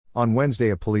On Wednesday,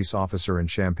 a police officer in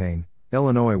Champaign,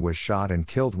 Illinois was shot and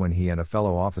killed when he and a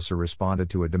fellow officer responded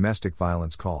to a domestic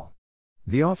violence call.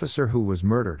 The officer who was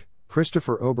murdered,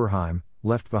 Christopher Oberheim,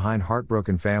 left behind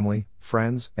heartbroken family,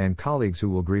 friends, and colleagues who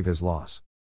will grieve his loss.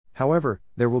 However,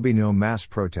 there will be no mass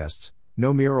protests,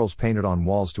 no murals painted on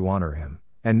walls to honor him,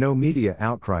 and no media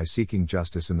outcry seeking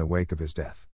justice in the wake of his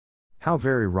death. How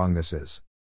very wrong this is.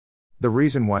 The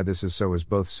reason why this is so is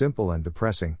both simple and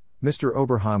depressing. Mr.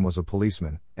 Oberheim was a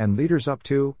policeman, and leaders up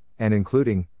to, and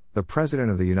including, the President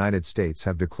of the United States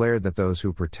have declared that those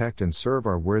who protect and serve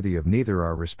are worthy of neither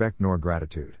our respect nor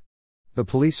gratitude. The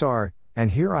police are,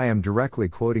 and here I am directly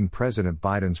quoting President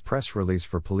Biden's press release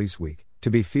for Police Week,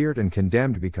 to be feared and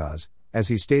condemned because, as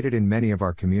he stated, in many of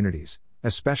our communities,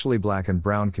 especially black and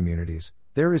brown communities,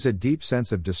 there is a deep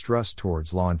sense of distrust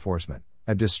towards law enforcement,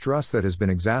 a distrust that has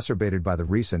been exacerbated by the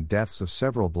recent deaths of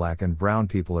several black and brown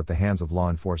people at the hands of law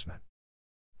enforcement.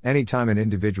 Anytime an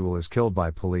individual is killed by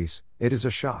police, it is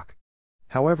a shock.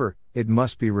 However, it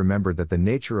must be remembered that the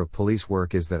nature of police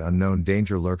work is that unknown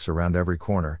danger lurks around every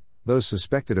corner, those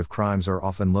suspected of crimes are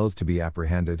often loath to be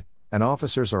apprehended, and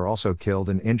officers are also killed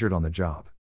and injured on the job.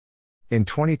 In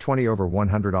 2020, over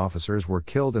 100 officers were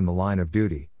killed in the line of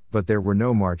duty, but there were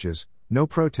no marches, no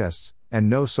protests, and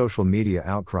no social media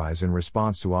outcries in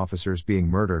response to officers being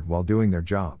murdered while doing their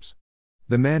jobs.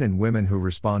 The men and women who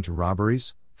respond to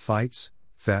robberies, fights,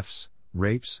 thefts,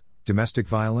 rapes, domestic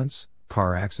violence,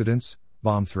 car accidents,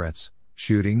 bomb threats,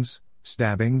 shootings,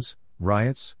 stabbings,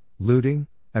 riots, looting,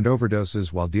 and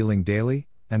overdoses while dealing daily,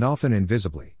 and often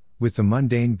invisibly, with the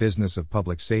mundane business of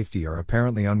public safety are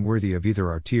apparently unworthy of either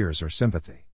our tears or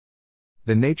sympathy.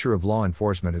 The nature of law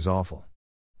enforcement is awful.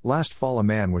 Last fall, a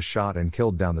man was shot and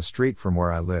killed down the street from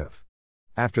where I live.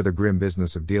 After the grim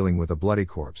business of dealing with a bloody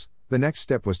corpse, the next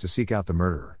step was to seek out the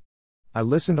murderer. I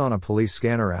listened on a police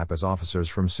scanner app as officers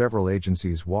from several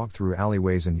agencies walked through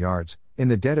alleyways and yards, in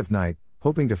the dead of night,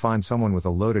 hoping to find someone with a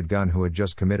loaded gun who had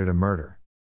just committed a murder.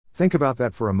 Think about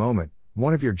that for a moment.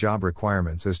 One of your job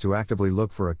requirements is to actively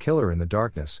look for a killer in the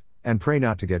darkness, and pray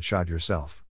not to get shot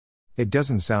yourself. It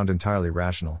doesn't sound entirely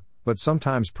rational, but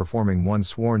sometimes performing one's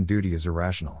sworn duty is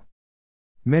irrational.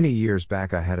 Many years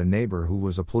back, I had a neighbor who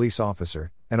was a police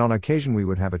officer, and on occasion we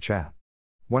would have a chat.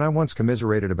 When I once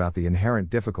commiserated about the inherent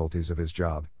difficulties of his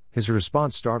job, his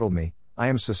response startled me: "I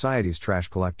am society's trash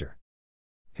collector."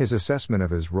 His assessment of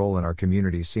his role in our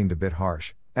community seemed a bit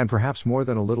harsh, and perhaps more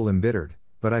than a little embittered,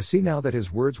 but I see now that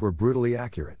his words were brutally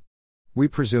accurate. We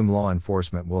presume law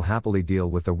enforcement will happily deal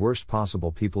with the worst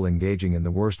possible people engaging in the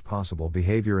worst possible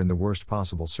behavior in the worst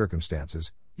possible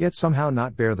circumstances, yet somehow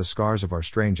not bear the scars of our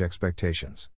strange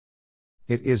expectations.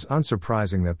 It is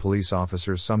unsurprising that police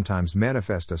officers sometimes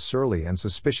manifest a surly and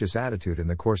suspicious attitude in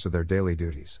the course of their daily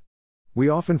duties. We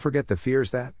often forget the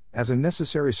fears that, as a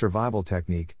necessary survival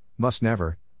technique, must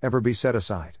never, ever be set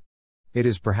aside. It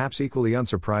is perhaps equally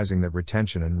unsurprising that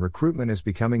retention and recruitment is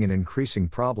becoming an increasing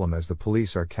problem as the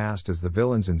police are cast as the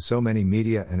villains in so many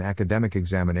media and academic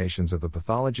examinations of the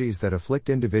pathologies that afflict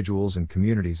individuals and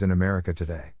communities in America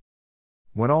today.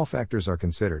 When all factors are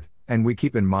considered, and we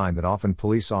keep in mind that often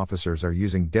police officers are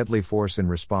using deadly force in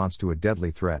response to a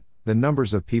deadly threat, the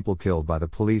numbers of people killed by the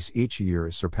police each year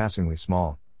is surpassingly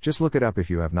small. Just look it up if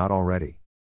you have not already.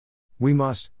 We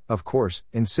must, of course,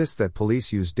 insist that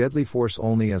police use deadly force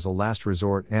only as a last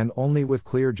resort and only with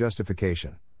clear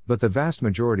justification, but the vast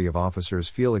majority of officers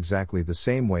feel exactly the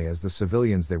same way as the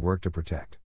civilians they work to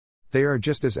protect. They are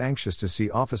just as anxious to see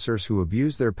officers who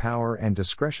abuse their power and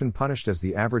discretion punished as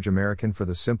the average American, for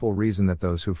the simple reason that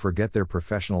those who forget their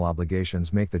professional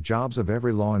obligations make the jobs of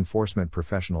every law enforcement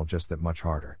professional just that much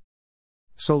harder.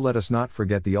 So let us not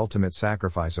forget the ultimate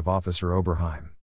sacrifice of Officer Oberheim.